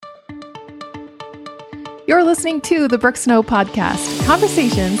You're listening to the Brooke Snow Podcast,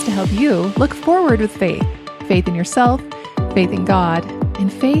 conversations to help you look forward with faith. Faith in yourself, faith in God,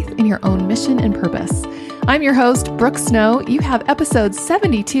 and faith in your own mission and purpose. I'm your host, Brooke Snow. You have episode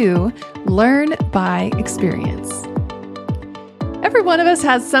 72, Learn by Experience. Every one of us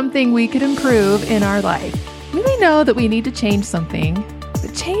has something we could improve in our life. We may know that we need to change something,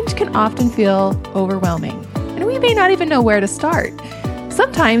 but change can often feel overwhelming, and we may not even know where to start.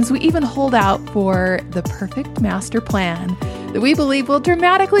 Sometimes we even hold out for the perfect master plan that we believe will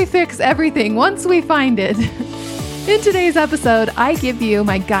dramatically fix everything once we find it. In today's episode, I give you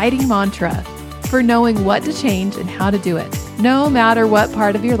my guiding mantra for knowing what to change and how to do it, no matter what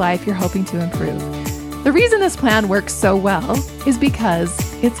part of your life you're hoping to improve. The reason this plan works so well is because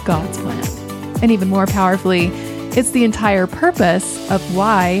it's God's plan. And even more powerfully, it's the entire purpose of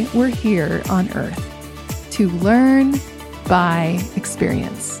why we're here on earth, to learn by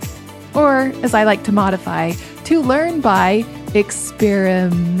experience. Or, as I like to modify, to learn by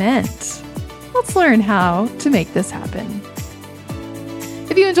experiment. Let's learn how to make this happen.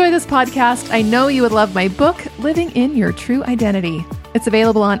 If you enjoy this podcast, I know you would love my book, Living in Your True Identity. It's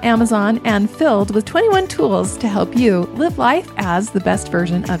available on Amazon and filled with 21 tools to help you live life as the best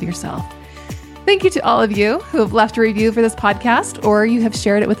version of yourself. Thank you to all of you who have left a review for this podcast or you have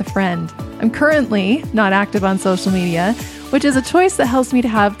shared it with a friend. I'm currently not active on social media, which is a choice that helps me to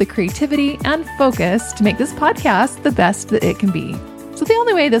have the creativity and focus to make this podcast the best that it can be. So the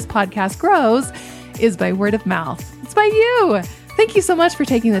only way this podcast grows is by word of mouth. It's by you. Thank you so much for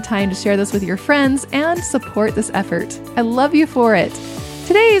taking the time to share this with your friends and support this effort. I love you for it.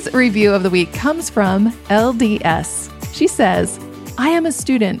 Today's review of the week comes from LDS. She says, I am a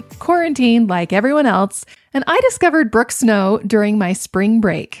student, quarantined like everyone else, and I discovered Brooke Snow during my spring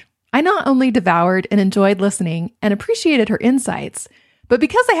break. I not only devoured and enjoyed listening and appreciated her insights, but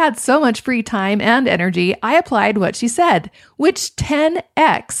because I had so much free time and energy, I applied what she said, which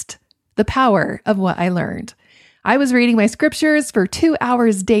 10x'd the power of what I learned. I was reading my scriptures for 2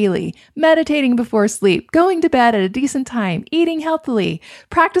 hours daily, meditating before sleep, going to bed at a decent time, eating healthily,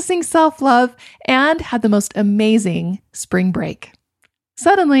 practicing self-love, and had the most amazing spring break.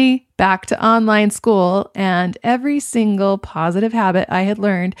 Suddenly, back to online school, and every single positive habit I had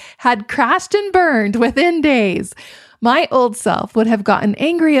learned had crashed and burned within days. My old self would have gotten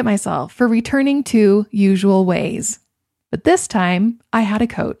angry at myself for returning to usual ways. But this time, I had a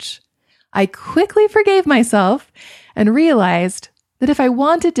coach. I quickly forgave myself and realized that if I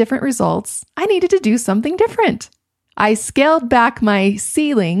wanted different results, I needed to do something different. I scaled back my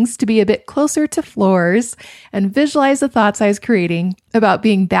ceilings to be a bit closer to floors and visualized the thoughts I was creating about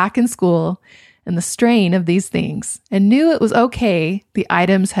being back in school and the strain of these things, and knew it was okay the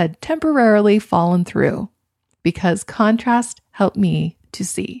items had temporarily fallen through, because contrast helped me to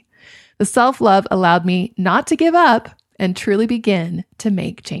see. The self-love allowed me not to give up and truly begin to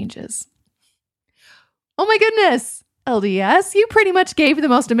make changes. Oh my goodness! LDS, you pretty much gave the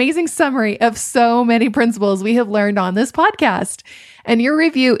most amazing summary of so many principles we have learned on this podcast. And your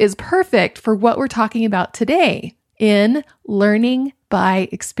review is perfect for what we're talking about today in learning by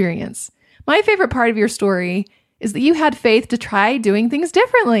experience. My favorite part of your story is that you had faith to try doing things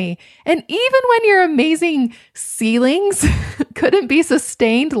differently. And even when your amazing ceilings couldn't be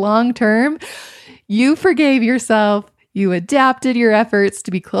sustained long term, you forgave yourself, you adapted your efforts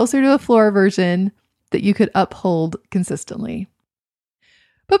to be closer to a floor version that you could uphold consistently.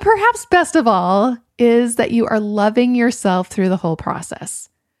 But perhaps best of all is that you are loving yourself through the whole process.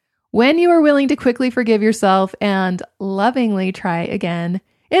 When you are willing to quickly forgive yourself and lovingly try again,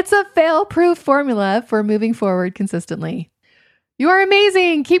 it's a fail-proof formula for moving forward consistently. You are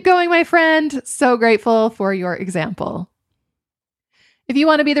amazing. Keep going, my friend. So grateful for your example. If you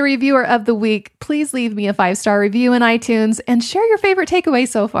want to be the reviewer of the week, please leave me a 5-star review in iTunes and share your favorite takeaway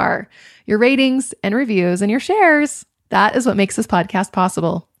so far. Your ratings and reviews and your shares, that is what makes this podcast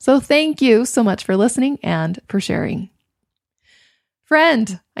possible. So thank you so much for listening and for sharing.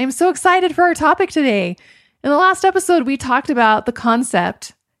 Friend, I'm so excited for our topic today. In the last episode, we talked about the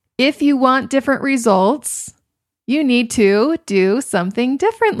concept, if you want different results, you need to do something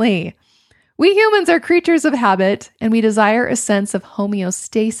differently. We humans are creatures of habit, and we desire a sense of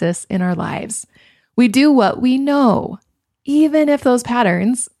homeostasis in our lives. We do what we know, even if those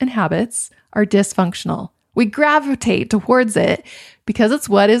patterns and habits are dysfunctional. We gravitate towards it because it's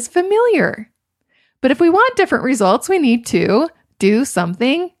what is familiar. But if we want different results, we need to do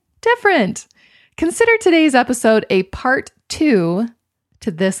something different. Consider today's episode a part 2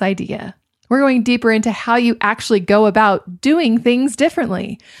 to this idea. We're going deeper into how you actually go about doing things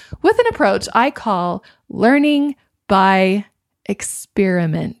differently with an approach I call learning by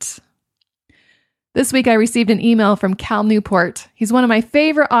experiment. This week, I received an email from Cal Newport. He's one of my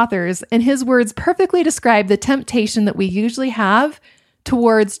favorite authors, and his words perfectly describe the temptation that we usually have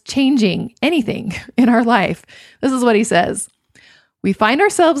towards changing anything in our life. This is what he says. We find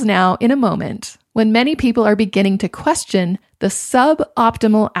ourselves now in a moment when many people are beginning to question the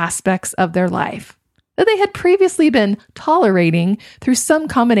suboptimal aspects of their life that they had previously been tolerating through some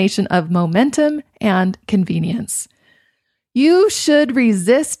combination of momentum and convenience. You should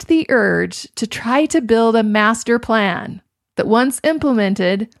resist the urge to try to build a master plan that, once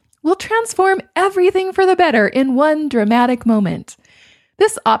implemented, will transform everything for the better in one dramatic moment.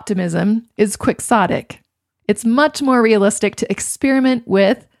 This optimism is quixotic. It's much more realistic to experiment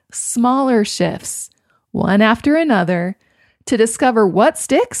with smaller shifts, one after another, to discover what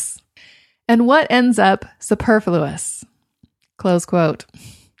sticks and what ends up superfluous. Close quote.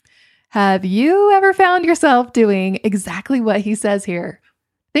 Have you ever found yourself doing exactly what he says here?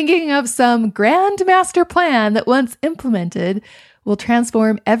 Thinking of some grand master plan that, once implemented, will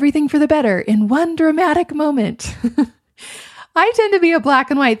transform everything for the better in one dramatic moment. I tend to be a black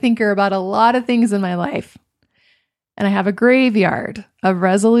and white thinker about a lot of things in my life. And I have a graveyard of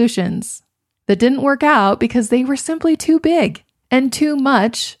resolutions that didn't work out because they were simply too big and too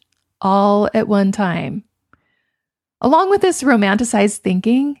much all at one time. Along with this romanticized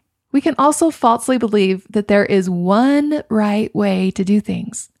thinking, we can also falsely believe that there is one right way to do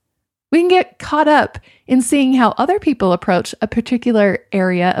things. We can get caught up in seeing how other people approach a particular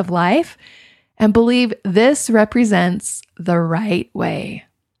area of life and believe this represents the right way.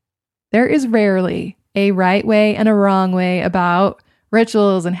 There is rarely a right way and a wrong way about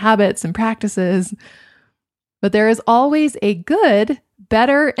rituals and habits and practices, but there is always a good,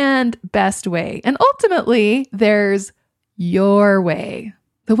 better, and best way. And ultimately, there's your way.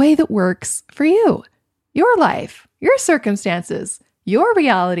 The way that works for you, your life, your circumstances, your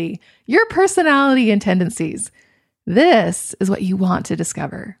reality, your personality and tendencies. This is what you want to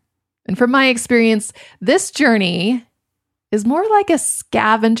discover. And from my experience, this journey is more like a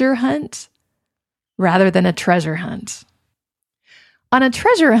scavenger hunt rather than a treasure hunt. On a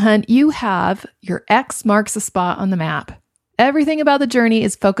treasure hunt, you have your X marks a spot on the map. Everything about the journey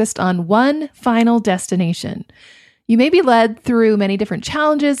is focused on one final destination. You may be led through many different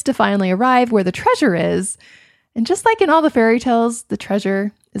challenges to finally arrive where the treasure is. And just like in all the fairy tales, the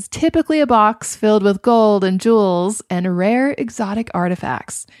treasure is typically a box filled with gold and jewels and rare exotic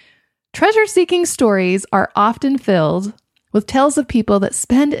artifacts. Treasure-seeking stories are often filled with tales of people that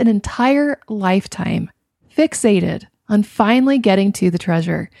spend an entire lifetime fixated on finally getting to the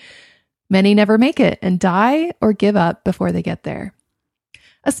treasure. Many never make it and die or give up before they get there.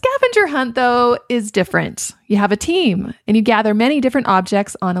 A scavenger hunt, though, is different. You have a team, and you gather many different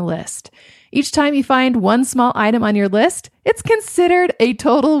objects on a list. Each time you find one small item on your list, it's considered a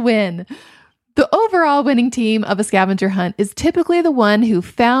total win. The overall winning team of a scavenger hunt is typically the one who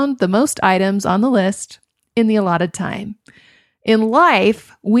found the most items on the list in the allotted time. In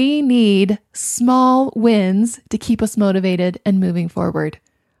life, we need small wins to keep us motivated and moving forward.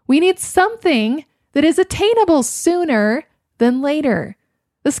 We need something that is attainable sooner than later.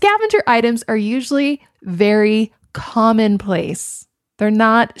 The scavenger items are usually very commonplace. They're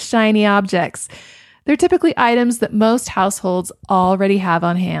not shiny objects. They're typically items that most households already have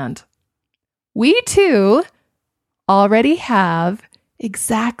on hand. We too already have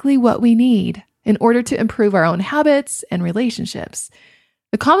exactly what we need in order to improve our own habits and relationships.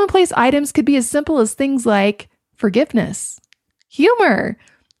 The commonplace items could be as simple as things like forgiveness, humor,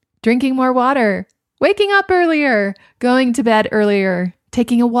 drinking more water, waking up earlier, going to bed earlier,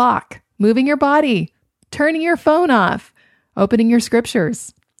 taking a walk, moving your body, turning your phone off, opening your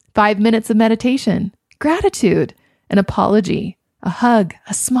scriptures, 5 minutes of meditation, gratitude, an apology, a hug,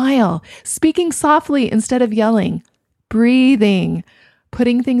 a smile, speaking softly instead of yelling, breathing,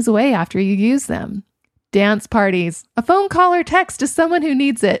 putting things away after you use them, dance parties, a phone call or text to someone who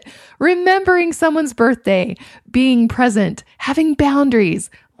needs it, remembering someone's birthday, being present, having boundaries,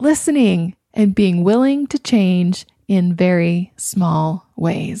 listening, and being willing to change in very small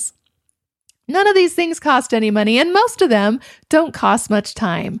ways. None of these things cost any money, and most of them don't cost much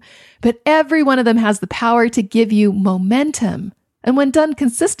time, but every one of them has the power to give you momentum, and when done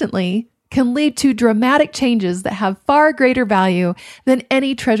consistently, can lead to dramatic changes that have far greater value than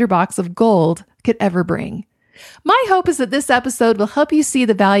any treasure box of gold could ever bring. My hope is that this episode will help you see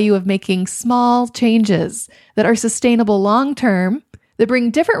the value of making small changes that are sustainable long-term, that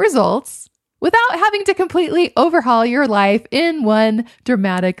bring different results, without having to completely overhaul your life in one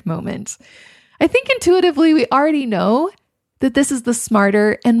dramatic moment. I think intuitively we already know that this is the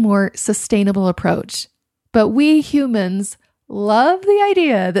smarter and more sustainable approach, but we humans love the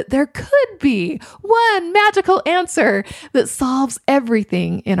idea that there could be one magical answer that solves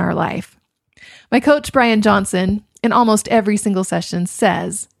everything in our life. My coach, Brian Johnson, in almost every single session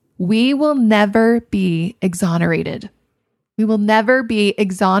says, we will never be exonerated. We will never be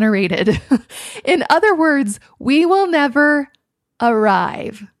exonerated. In other words, we will never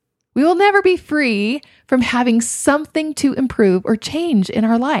arrive. We will never be free from having something to improve or change in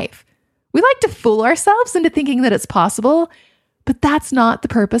our life. We like to fool ourselves into thinking that it's possible, but that's not the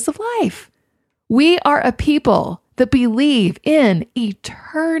purpose of life. We are a people that believe in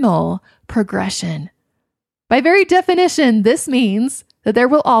eternal progression. By very definition, this means that there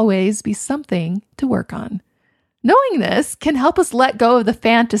will always be something to work on. Knowing this can help us let go of the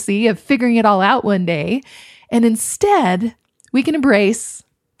fantasy of figuring it all out one day, and instead, we can embrace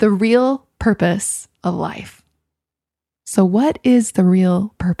the real purpose of life. So what is the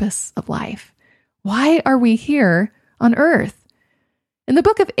real purpose of life? Why are we here on earth? In the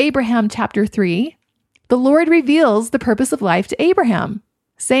book of Abraham, chapter 3, the Lord reveals the purpose of life to Abraham,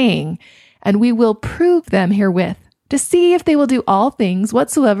 saying, "And we will prove them herewith, to see if they will do all things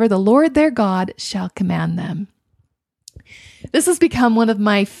whatsoever the Lord their God shall command them." This has become one of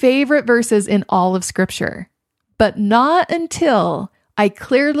my favorite verses in all of Scripture, but not until I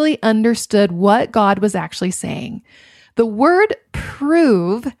clearly understood what God was actually saying. The word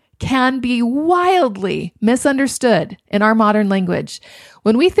prove can be wildly misunderstood in our modern language.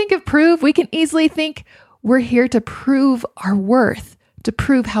 When we think of prove, we can easily think we're here to prove our worth, to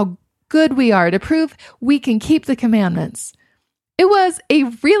prove how good we are, to prove we can keep the commandments. It was a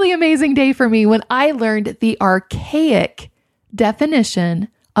really amazing day for me when I learned the archaic definition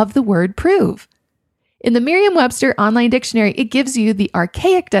of the word prove. In the Merriam-Webster Online Dictionary, it gives you the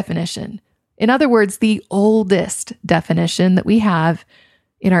archaic definition. In other words, the oldest definition that we have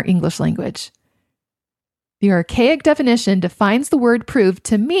in our English language. The archaic definition defines the word prove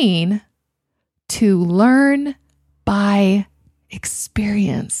to mean to learn by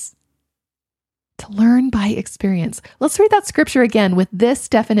experience. To learn by experience. Let's read that scripture again with this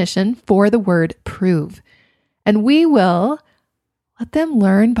definition for the word prove. And we will let them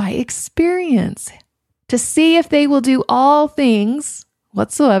learn by experience, to see if they will do all things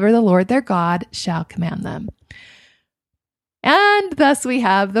whatsoever the Lord their God shall command them. And thus we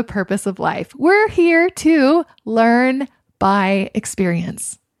have the purpose of life. We're here to learn by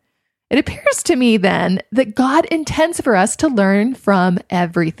experience. It appears to me then that God intends for us to learn from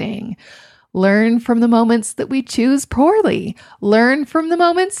everything. Learn from the moments that we choose poorly. Learn from the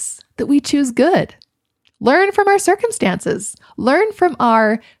moments that we choose good. Learn from our circumstances. Learn from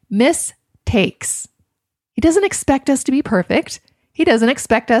our mistakes. He doesn't expect us to be perfect. He doesn't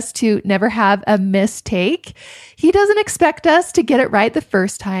expect us to never have a mistake. He doesn't expect us to get it right the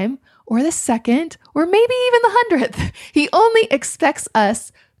first time or the second or maybe even the 100th. He only expects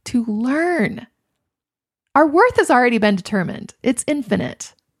us to learn. Our worth has already been determined. It's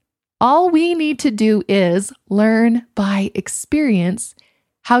infinite. All we need to do is learn by experience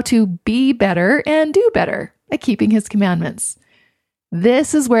how to be better and do better at keeping His commandments.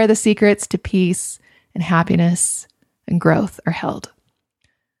 This is where the secrets to peace and happiness and growth are held.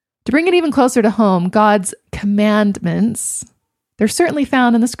 To bring it even closer to home, God's commandments, they're certainly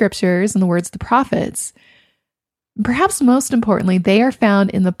found in the scriptures and the words of the prophets. And perhaps most importantly, they are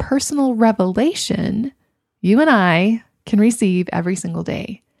found in the personal revelation you and I can receive every single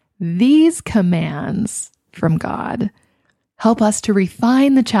day. These commands from God help us to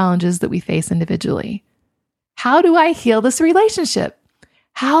refine the challenges that we face individually. How do I heal this relationship?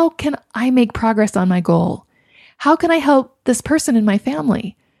 How can I make progress on my goal? How can I help this person in my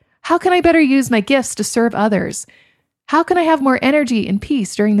family? How can I better use my gifts to serve others? How can I have more energy and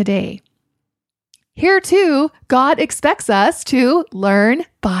peace during the day? Here too, God expects us to learn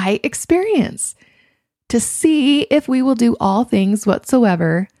by experience, to see if we will do all things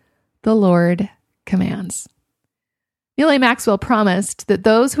whatsoever the Lord commands. Neal A. Maxwell promised that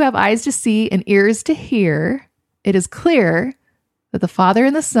those who have eyes to see and ears to hear, it is clear that the Father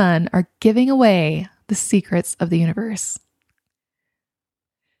and the Son are giving away the secrets of the universe.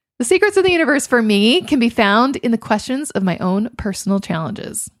 The secrets of the universe for me can be found in the questions of my own personal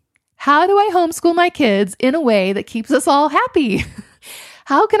challenges. How do I homeschool my kids in a way that keeps us all happy?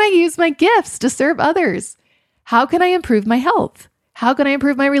 How can I use my gifts to serve others? How can I improve my health? How can I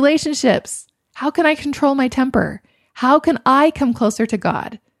improve my relationships? How can I control my temper? How can I come closer to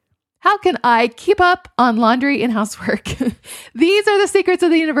God? How can I keep up on laundry and housework? These are the secrets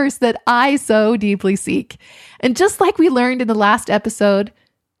of the universe that I so deeply seek. And just like we learned in the last episode,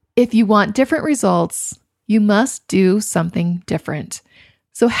 if you want different results, you must do something different.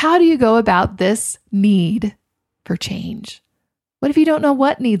 So how do you go about this need for change? What if you don't know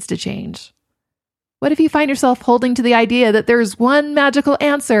what needs to change? What if you find yourself holding to the idea that there's one magical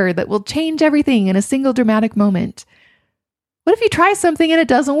answer that will change everything in a single dramatic moment? What if you try something and it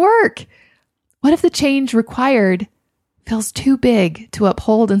doesn't work? What if the change required feels too big to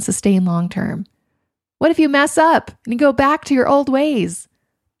uphold and sustain long term? What if you mess up and you go back to your old ways?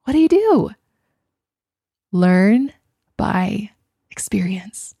 What do? Learn by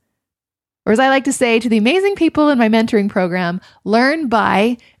experience. Or as I like to say to the amazing people in my mentoring program, learn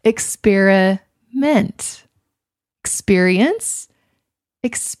by experiment. Experience,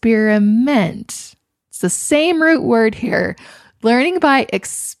 experiment. It's the same root word here. Learning by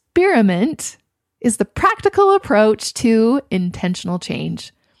experiment is the practical approach to intentional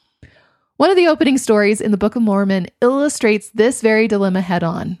change. One of the opening stories in the Book of Mormon illustrates this very dilemma head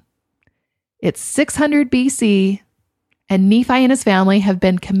on. It's 600 BC, and Nephi and his family have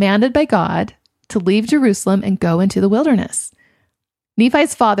been commanded by God to leave Jerusalem and go into the wilderness.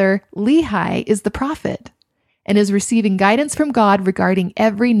 Nephi's father, Lehi, is the prophet and is receiving guidance from God regarding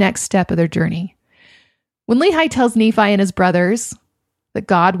every next step of their journey. When Lehi tells Nephi and his brothers that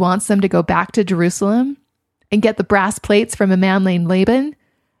God wants them to go back to Jerusalem and get the brass plates from a man named Laban,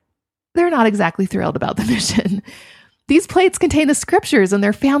 they're not exactly thrilled about the mission. These plates contain the scriptures and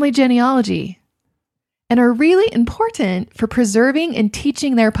their family genealogy and are really important for preserving and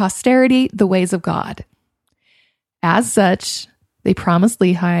teaching their posterity the ways of God. As such, they promise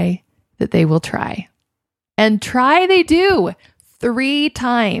Lehi that they will try. And try they do 3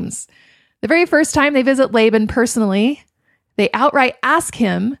 times. The very first time they visit Laban personally, they outright ask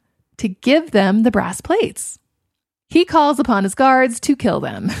him to give them the brass plates. He calls upon his guards to kill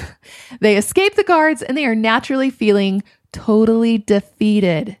them. They escape the guards and they are naturally feeling totally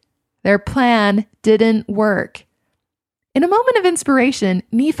defeated. Their plan didn't work. In a moment of inspiration,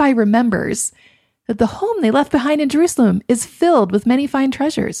 Nephi remembers that the home they left behind in Jerusalem is filled with many fine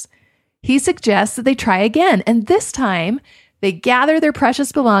treasures. He suggests that they try again, and this time they gather their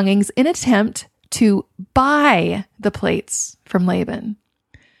precious belongings in an attempt to buy the plates from Laban.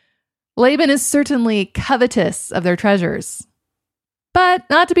 Laban is certainly covetous of their treasures, but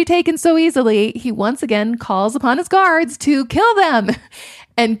not to be taken so easily, he once again calls upon his guards to kill them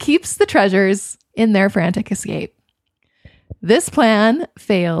and keeps the treasures in their frantic escape. This plan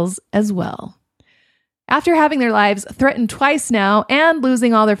fails as well. After having their lives threatened twice now and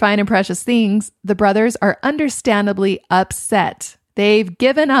losing all their fine and precious things, the brothers are understandably upset. They've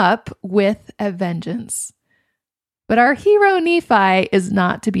given up with a vengeance. But our hero Nephi is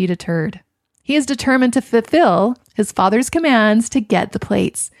not to be deterred. He is determined to fulfill his father's commands to get the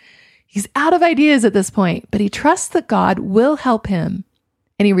plates. He's out of ideas at this point, but he trusts that God will help him,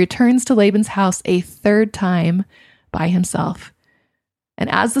 and he returns to Laban's house a 3rd time by himself. And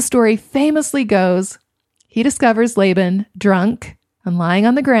as the story famously goes, he discovers Laban drunk and lying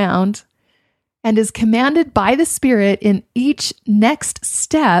on the ground and is commanded by the Spirit in each next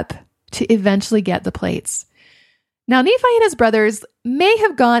step to eventually get the plates. Now, Nephi and his brothers may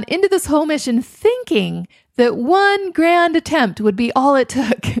have gone into this whole mission thinking that one grand attempt would be all it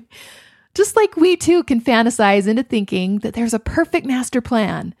took. Just like we too can fantasize into thinking that there's a perfect master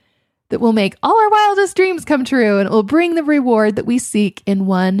plan that will make all our wildest dreams come true and it will bring the reward that we seek in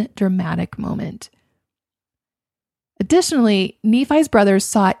one dramatic moment. Additionally, Nephi's brothers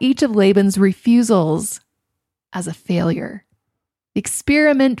saw each of Laban's refusals as a failure. The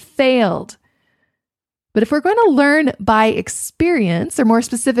experiment failed. But if we're going to learn by experience, or more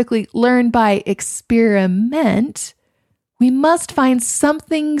specifically, learn by experiment, we must find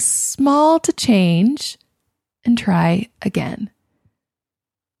something small to change and try again.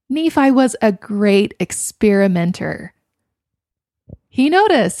 Nephi was a great experimenter. He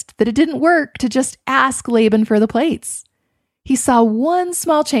noticed that it didn't work to just ask Laban for the plates. He saw one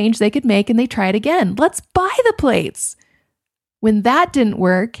small change they could make and they tried again. Let's buy the plates. When that didn't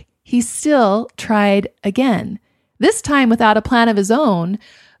work, he still tried again, this time without a plan of his own,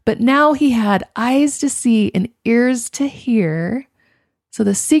 but now he had eyes to see and ears to hear, so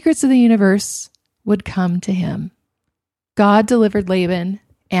the secrets of the universe would come to him. God delivered Laban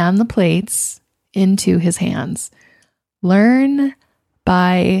and the plates into his hands. Learn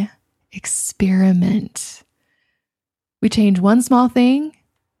by experiment. We change one small thing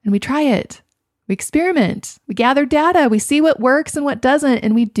and we try it. We experiment. We gather data. We see what works and what doesn't,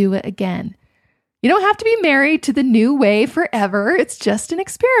 and we do it again. You don't have to be married to the new way forever. It's just an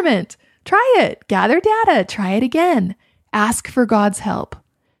experiment. Try it. Gather data. Try it again. Ask for God's help.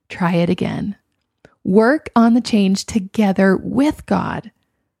 Try it again. Work on the change together with God.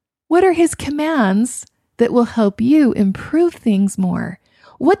 What are his commands that will help you improve things more?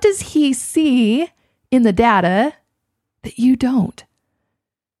 What does he see in the data that you don't.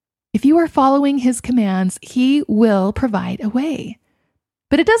 If you are following his commands, he will provide a way.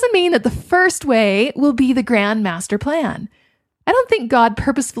 But it doesn't mean that the first way will be the grand master plan. I don't think God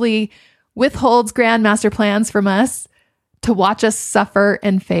purposefully withholds grand master plans from us to watch us suffer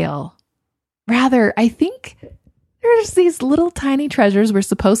and fail. Rather, I think there's these little tiny treasures we're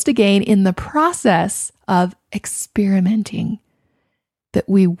supposed to gain in the process of experimenting that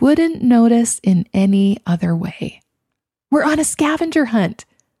we wouldn't notice in any other way. We're on a scavenger hunt.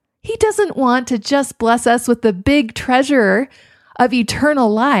 He doesn't want to just bless us with the big treasure of eternal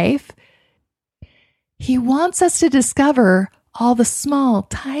life. He wants us to discover all the small,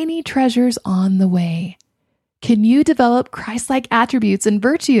 tiny treasures on the way. Can you develop Christ-like attributes and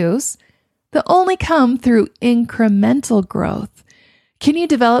virtues that only come through incremental growth? Can you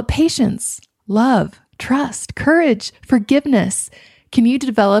develop patience, love, trust, courage, forgiveness? Can you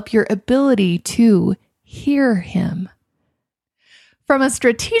develop your ability to hear him? From a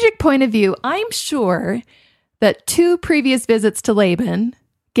strategic point of view, I'm sure that 2 previous visits to Laban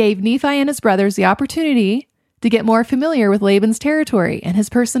gave Nephi and his brothers the opportunity to get more familiar with Laban's territory and his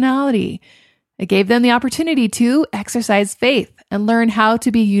personality. It gave them the opportunity to exercise faith and learn how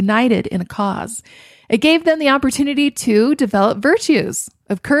to be united in a cause. It gave them the opportunity to develop virtues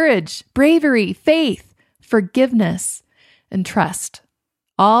of courage, bravery, faith, forgiveness, and trust.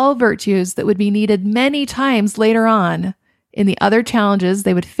 All virtues that would be needed many times later on in the other challenges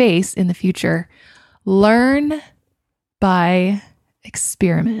they would face in the future. Learn by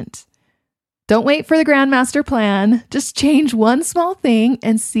experiment. Don't wait for the grand master plan. Just change one small thing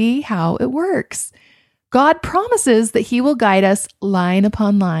and see how it works. God promises that he will guide us line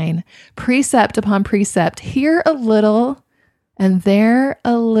upon line, precept upon precept, here a little and there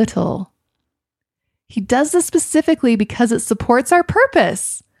a little. He does this specifically because it supports our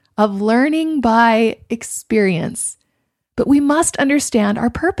purpose of learning by experience. But we must understand our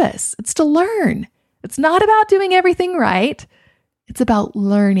purpose. It's to learn. It's not about doing everything right. It's about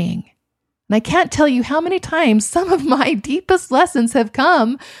learning. And I can't tell you how many times some of my deepest lessons have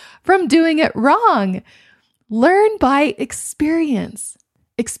come from doing it wrong. Learn by experience.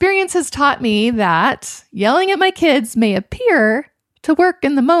 Experience has taught me that yelling at my kids may appear to work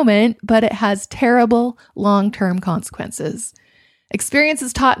in the moment, but it has terrible long-term consequences. Experience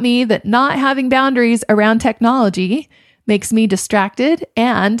has taught me that not having boundaries around technology makes me distracted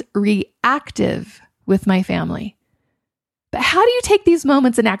and reactive with my family. But how do you take these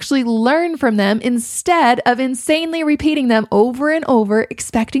moments and actually learn from them instead of insanely repeating them over and over,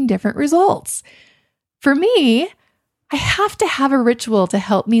 expecting different results? For me, I have to have a ritual to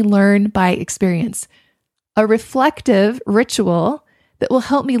help me learn by experience, a reflective ritual that will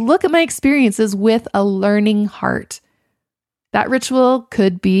help me look at my experiences with a learning heart. That ritual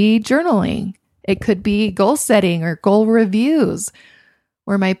could be journaling. It could be goal setting or goal reviews,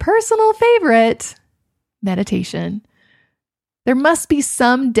 or my personal favorite, meditation. There must be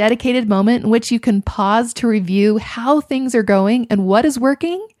some dedicated moment in which you can pause to review how things are going and what is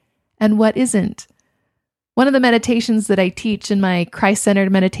working and what isn't. One of the meditations that I teach in my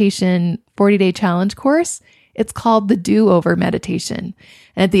Christ-Centered Meditation 40-Day Challenge course, it's called the Do-Over Meditation.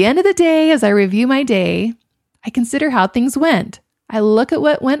 And at the end of the day, as I review my day, I consider how things went. I look at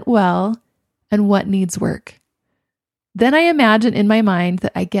what went well and what needs work. Then I imagine in my mind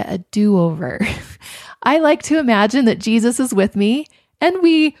that I get a do-over. I like to imagine that Jesus is with me and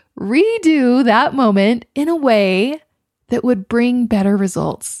we redo that moment in a way that would bring better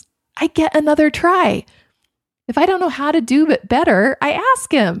results. I get another try. If I don't know how to do it better, I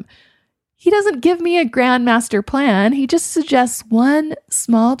ask him. He doesn't give me a grand master plan. He just suggests one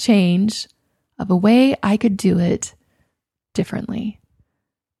small change of a way I could do it differently.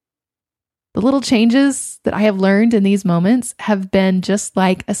 The little changes that I have learned in these moments have been just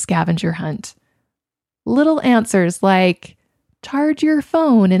like a scavenger hunt. Little answers like, charge your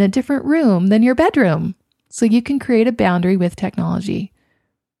phone in a different room than your bedroom so you can create a boundary with technology.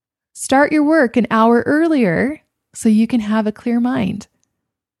 Start your work an hour earlier so you can have a clear mind.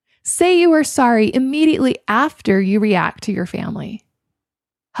 Say you are sorry immediately after you react to your family.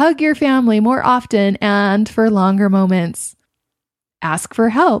 Hug your family more often and for longer moments. Ask for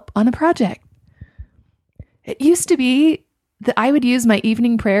help on a project. It used to be that I would use my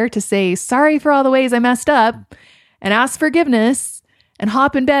evening prayer to say sorry for all the ways I messed up and ask forgiveness and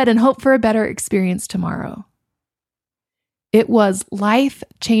hop in bed and hope for a better experience tomorrow. It was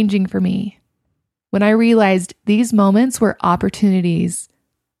life-changing for me when I realized these moments were opportunities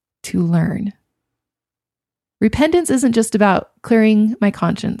to learn. Repentance isn't just about clearing my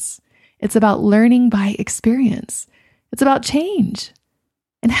conscience. It's about learning by experience. It's about change.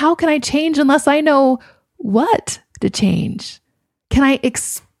 And how can I change unless I know what to change? Can I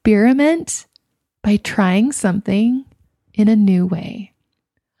experiment by trying something in a new way?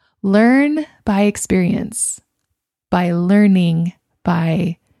 Learn by experience, by learning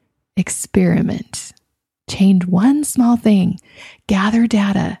by experiment. Change one small thing, gather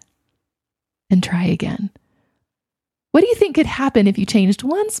data, and try again. What do you think could happen if you changed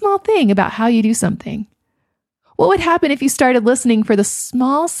one small thing about how you do something? What would happen if you started listening for the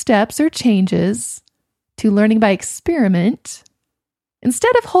small steps or changes to learning by experiment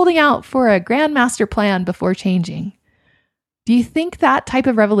instead of holding out for a grand master plan before changing? Do you think that type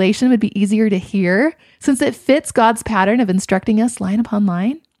of revelation would be easier to hear since it fits God's pattern of instructing us line upon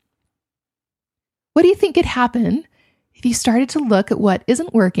line? What do you think could happen if you started to look at what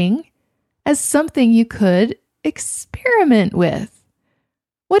isn't working as something you could experiment with?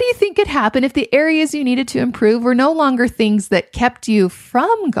 What do you think could happen if the areas you needed to improve were no longer things that kept you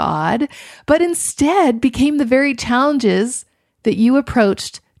from God, but instead became the very challenges that you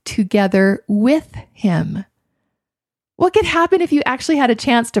approached together with Him? What could happen if you actually had a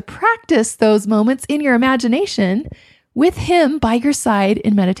chance to practice those moments in your imagination with Him by your side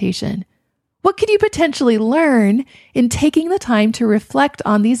in meditation? What could you potentially learn in taking the time to reflect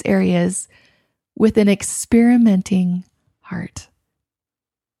on these areas with an experimenting heart?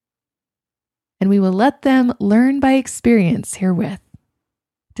 And we will let them learn by experience herewith,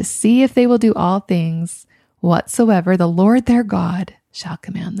 to see if they will do all things whatsoever the Lord their God shall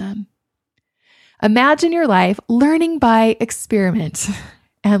command them. Imagine your life learning by experiment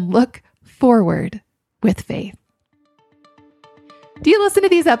and look forward with faith. Do you listen to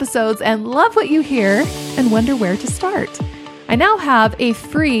these episodes and love what you hear and wonder where to start? I now have a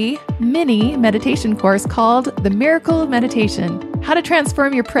free mini meditation course called The Miracle of Meditation: How to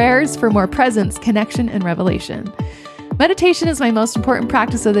Transform Your Prayers for More Presence, Connection, and Revelation. Meditation is my most important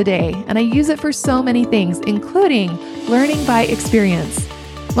practice of the day, and I use it for so many things, including learning by experience.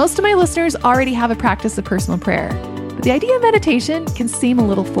 Most of my listeners already have a practice of personal prayer, but the idea of meditation can seem a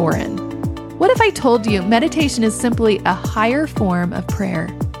little foreign. What if I told you meditation is simply a higher form of prayer,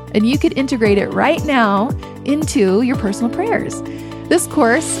 and you could integrate it right now into your personal prayers? This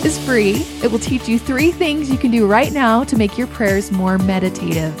course is free. It will teach you 3 things you can do right now to make your prayers more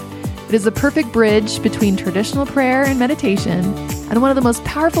meditative. It is a perfect bridge between traditional prayer and meditation, and one of the most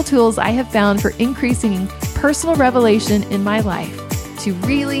powerful tools I have found for increasing personal revelation in my life to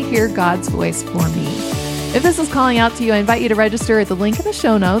really hear God's voice for me. If this is calling out to you, I invite you to register at the link in the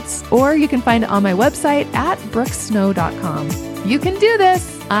show notes, or you can find it on my website at brookesnow.com. You can do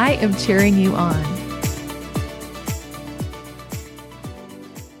this. I am cheering you on.